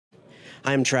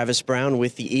I'm Travis Brown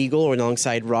with the Eagle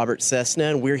alongside Robert Cessna,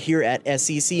 and we're here at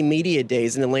SEC Media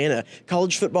Days in Atlanta.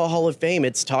 College Football Hall of Fame.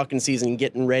 It's talking season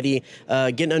getting ready,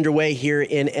 getting underway here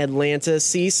in Atlanta.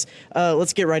 Cease,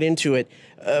 let's get right into it.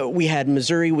 We had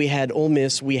Missouri, we had Ole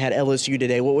Miss, we had LSU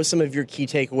today. What was some of your key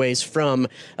takeaways from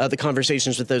the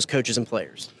conversations with those coaches and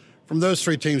players? From those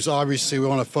three teams, obviously, we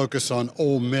want to focus on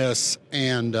Ole Miss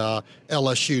and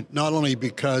LSU, not only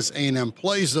because A&M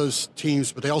plays those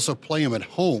teams, but they also play them at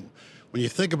home. When you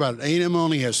think about it, A&M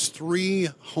only has 3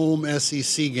 home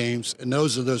SEC games, and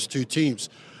those are those two teams.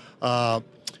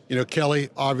 Kelly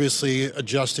obviously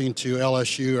adjusting to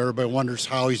LSU. Everybody wonders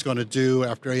how he's going to do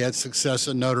after he had success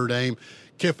at Notre Dame.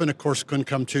 Kiffin, of course, couldn't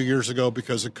come 2 years ago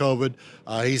because of COVID.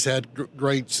 He's had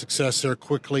great success there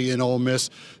quickly in Ole Miss.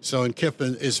 And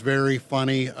Kiffin is very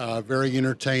funny, very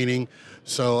entertaining.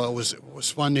 So it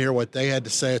was fun to hear what they had to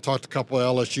say. I talked to a couple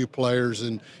of LSU players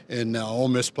and Ole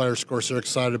Miss players. Of course, they're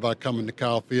excited about coming to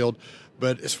Kyle Field.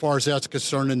 But as far as that's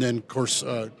concerned, and then, of course,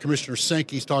 Commissioner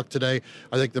Sankey's talked today,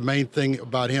 I think the main thing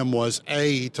about him was,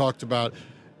 he talked about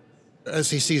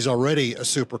SEC is already a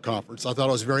super conference. I thought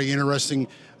it was very interesting.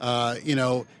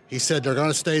 He said they're going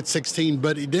to stay at 16,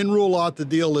 but he didn't rule out the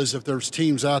deal is if there's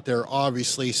teams out there,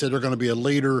 obviously, he said they're going to be a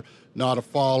leader, not a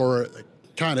follower.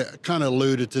 Kind of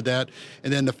alluded to that.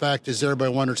 And then the fact is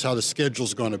everybody wonders how the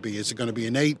schedule's going to be. Is it going to be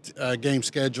an 8-game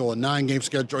schedule, a 9-game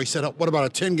schedule? He said, what about a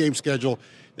 10-game schedule?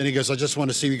 Then he goes, I just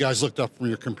want to see you guys looked up from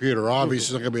your computer.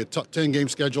 Obviously, it's going to be a 10-game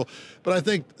schedule. But I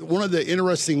think one of the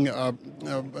interesting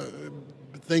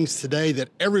things today that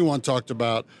everyone talked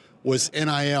about was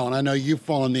NIL. And I know you've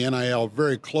followed the NIL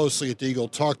very closely at the Eagle,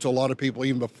 talked to a lot of people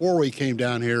even before we came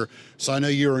down here. So I know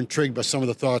you were intrigued by some of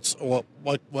the thoughts of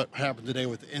what happened today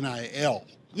with NIL.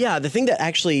 Yeah, the thing that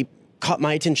actually caught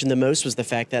my attention the most was the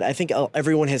fact that I think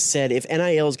everyone has said if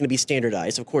NIL is going to be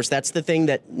standardized, of course, that's the thing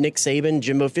that Nick Saban,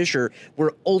 Jimbo Fisher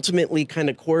were ultimately kind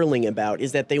of quarreling about,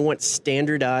 is that they want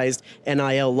standardized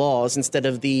NIL laws instead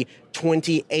of the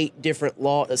 28 different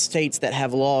states that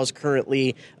have laws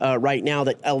currently right now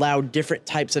that allow different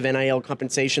types of NIL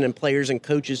compensation and players and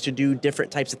coaches to do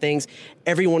different types of things.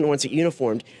 Everyone wants it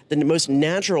uniformed. The most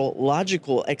natural,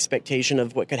 logical expectation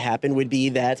of what could happen would be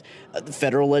that the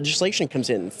federal legislation comes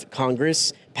in.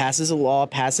 Congress passes a law,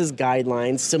 passes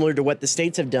guidelines similar to what the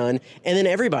states have done, and then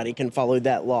everybody can follow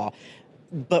that law.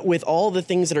 But with all the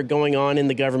things that are going on in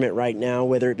the government right now,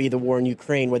 whether it be the war in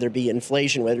Ukraine, whether it be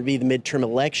inflation, whether it be the midterm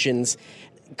elections,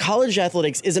 college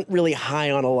athletics isn't really high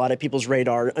on a lot of people's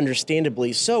radar,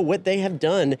 understandably. So what they have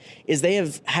done is they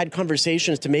have had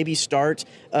conversations to maybe start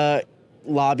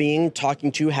lobbying,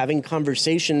 having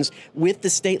conversations with the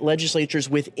state legislatures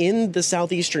within the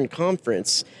Southeastern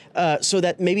Conference so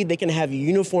that maybe they can have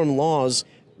uniform laws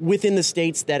within the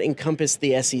states that encompass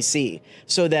the SEC,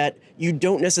 so that you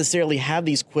don't necessarily have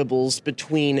these quibbles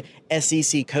between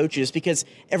SEC coaches, because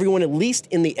everyone, at least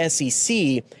in the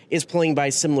SEC, is playing by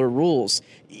similar rules.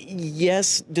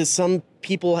 Yes, does some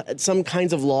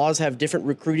kinds of laws have different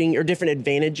recruiting or different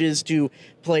advantages to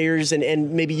players,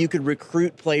 and maybe you could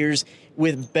recruit players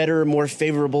with better, more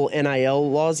favorable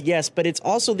NIL laws? Yes, but it's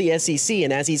also the SEC,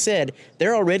 and as he said,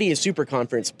 they're already a super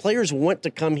conference. Players want to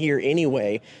come here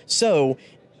anyway, so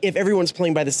if everyone's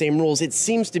playing by the same rules, it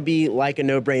seems to be like a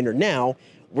no-brainer. Now,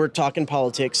 we're talking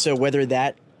politics, so whether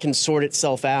that can sort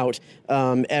itself out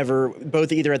ever,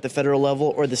 both either at the federal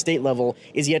level or the state level,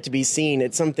 is yet to be seen.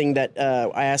 It's something that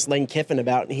I asked Lane Kiffin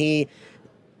about, and he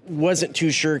wasn't too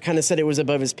sure, kind of said it was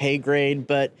above his pay grade,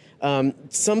 but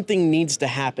something needs to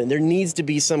happen. There needs to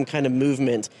be some kind of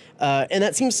movement. And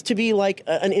that seems to be like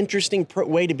an interesting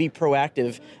way to be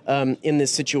proactive in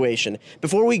this situation.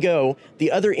 Before we go,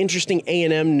 the other interesting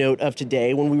A&M note of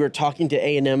today, when we were talking to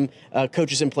A&M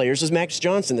coaches and players, was Max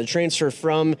Johnson, the transfer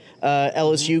from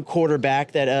LSU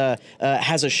quarterback that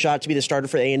has a shot to be the starter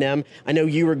for A&M. I know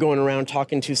you were going around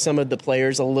talking to some of the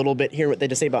players a little bit, hearing what they had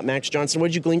to say about Max Johnson. What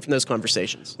did you glean from those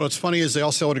conversations? What's funny is they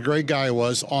all said what a great guy he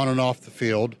was on and off the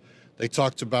field. They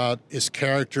talked about his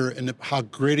character and how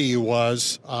gritty he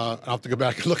was. I'll have to go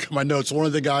back and look at my notes. One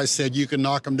of the guys said, you can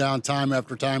knock him down time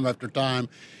after time after time.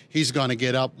 He's going to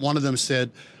get up. One of them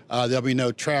said, there'll be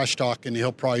no trash talk, and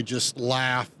he'll probably just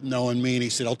laugh, knowing me. And he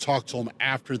said, I'll talk to him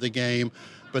after the game.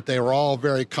 But they were all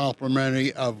very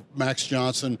complimentary of Max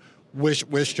Johnson,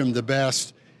 wished him the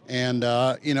best. And,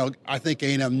 I think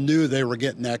A&M knew they were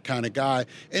getting that kind of guy.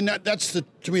 And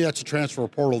to me, that's a transfer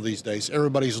portal these days.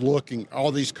 Everybody's looking.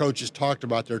 All these coaches talked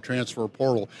about their transfer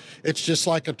portal. It's just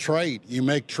like a trade. You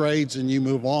make trades and you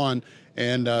move on.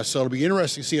 And so it'll be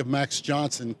interesting to see if Max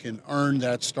Johnson can earn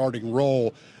that starting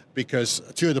role, because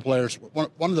two of the players, one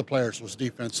of the players was the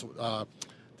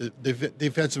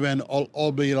defensive end,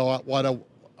 albeit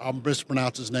I'll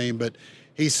mispronounce his name, but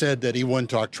he said that he wouldn't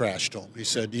talk trash to him. He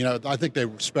said, I think they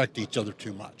respect each other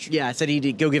too much. Yeah, I said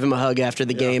he'd go give him a hug after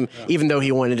the game, even though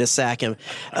he wanted to sack him.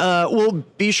 Well,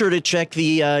 be sure to check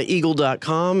the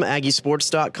Eagle.com,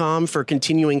 Aggiesports.com for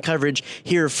continuing coverage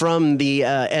here from the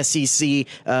SEC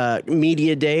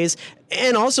Media Days.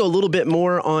 And also a little bit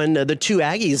more on the two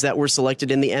Aggies that were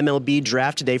selected in the MLB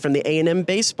draft today from the A&M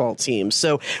baseball team.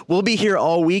 So we'll be here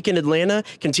all week in Atlanta.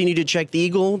 Continue to check the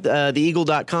Eagle, the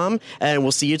Eagle.com, and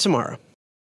we'll see you tomorrow.